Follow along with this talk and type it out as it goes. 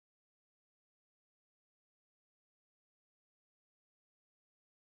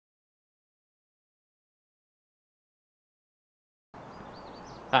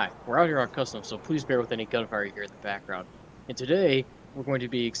Hi, we're out here on custom, so please bear with any gunfire you hear in the background. And today, we're going to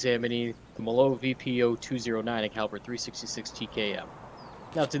be examining the Malo VPO-209 in caliber 366 TKM.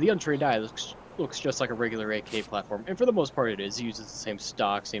 Now, to the untrained eye, it looks just like a regular AK platform, and for the most part it is. It uses the same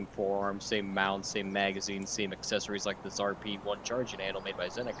stock, same forearm, same mount, same magazine, same accessories like this RP1 charging handle made by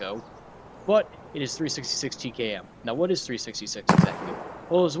Zeneco, but it is 366 TKM. Now, what is 366 exactly?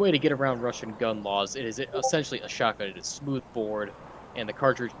 Well, as a way to get around Russian gun laws, it is essentially a shotgun. It is smooth bore, and the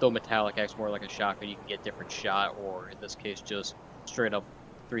cartridge, though metallic, acts more like a shotgun. You can get different shot, or in this case, just straight up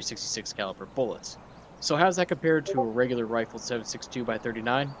 366 caliber bullets. So how does that compare to a regular rifle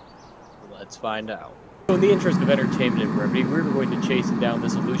 7.62x39? Let's find out. So in the interest of entertainment and brevity, we're going to chase down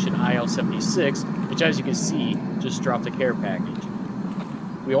this Illusion IL-76, which, as you can see, just dropped a care package.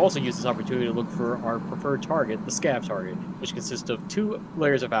 We also use this opportunity to look for our preferred target, the scav target, which consists of 2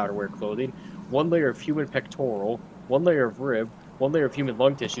 layers of outerwear clothing, 1 layer of human pectoral, 1 layer of rib, 1 layer of human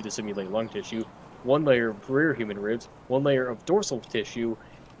lung tissue to simulate lung tissue, 1 layer of rear human ribs, 1 layer of dorsal tissue,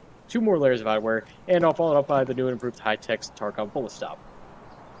 2 more layers of outerwear, and all followed up by the new and improved high-tech Tarkov bullet stop.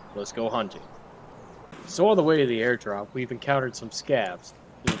 Let's go hunting. So on the way to the airdrop, we've encountered some scavs.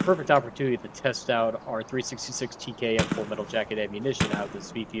 It's a perfect opportunity to test out our 366 TKM full metal jacket ammunition out of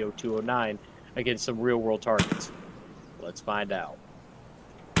this VPO-209 against some real-world targets. Let's find out.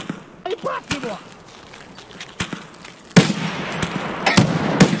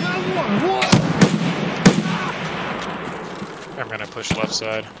 I'm gonna push left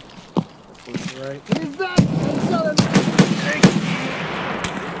side. Push right.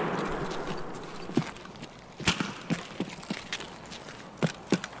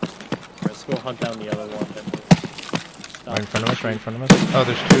 Let's go hunt down the other one. Right in front of us, right in front of us. Oh,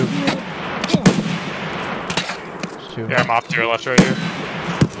 there's 2. There's 2. Yeah, I'm off to your left right here.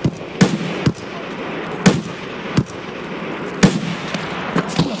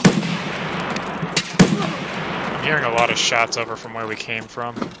 I'm hearing a lot of shots over from where we came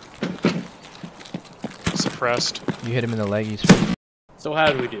from. Suppressed. You hit him in the leg, he's... So how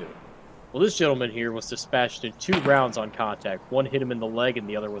did we do? Well, this gentleman here was dispatched in 2 rounds on contact. One hit him in the leg and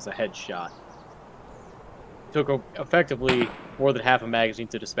the other was a headshot. Took effectively more than half a magazine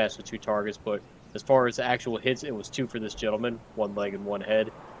to dispatch the 2 targets, but as far as actual hits, it was 2 for this gentleman, 1 leg and 1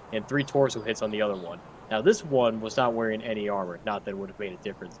 head, and 3 torso hits on the other one. Now, this one was not wearing any armor, not that it would have made a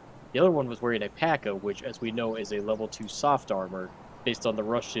difference. The other one was wearing a PACA, which, as we know, is a level 2 soft armor based on the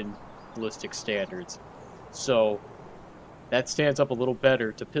Russian ballistic standards. So that stands up a little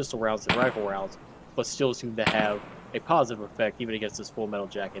better to pistol rounds than rifle rounds, but still seem to have a positive effect even against this full metal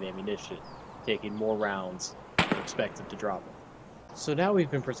jacket ammunition, taking more rounds than expected to drop it. So now we've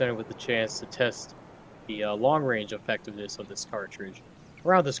been presented with the chance to test the long-range effectiveness of this cartridge.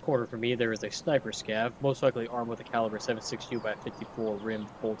 Around this corner from me there is a sniper scav, most likely armed with a caliber 7.62x54 rimmed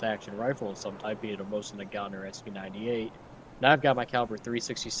bolt-action rifle of some type, be it a Mosin Nagant or SV98. Now I've got my caliber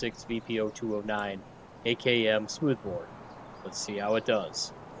 366 VPO-209 AKM smoothbore. Let's see how it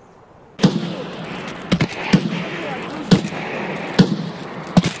does.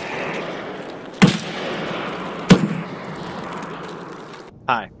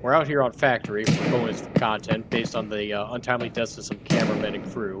 Hi, we're out here on Factory for bonus content based on the untimely deaths of some cameramen and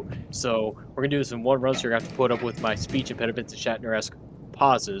crew. So we're going to do this in one run, so you're going to have to put up with my speech impediments and Shatner-esque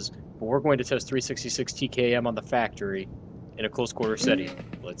pauses. But we're going to test 366 TKM on the Factory in a close quarter setting.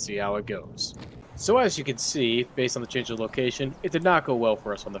 Let's see how it goes. So as you can see, based on the change of location, it did not go well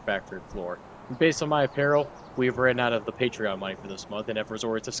for us on the factory floor. And based on my apparel, we have ran out of the Patreon money for this month and have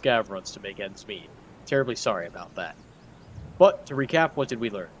resorted to scav runs to make ends meet. Terribly sorry about that. But to recap, what did we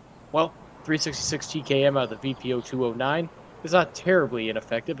learn? Well, 366 TKM out of the VPO-209 is not terribly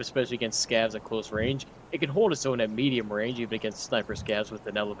ineffective, especially against scavs at close range. It can hold its own at medium range, even against sniper scavs with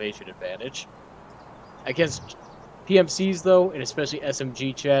an elevation advantage. Against PMCs, though, and especially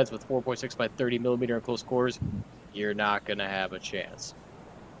SMG chads with 4.6x30mm in close quarters, you're not going to have a chance.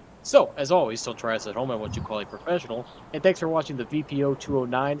 So, as always, don't try us at home at what you call a professional, and thanks for watching the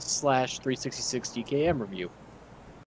VPO-209/366 DKM review.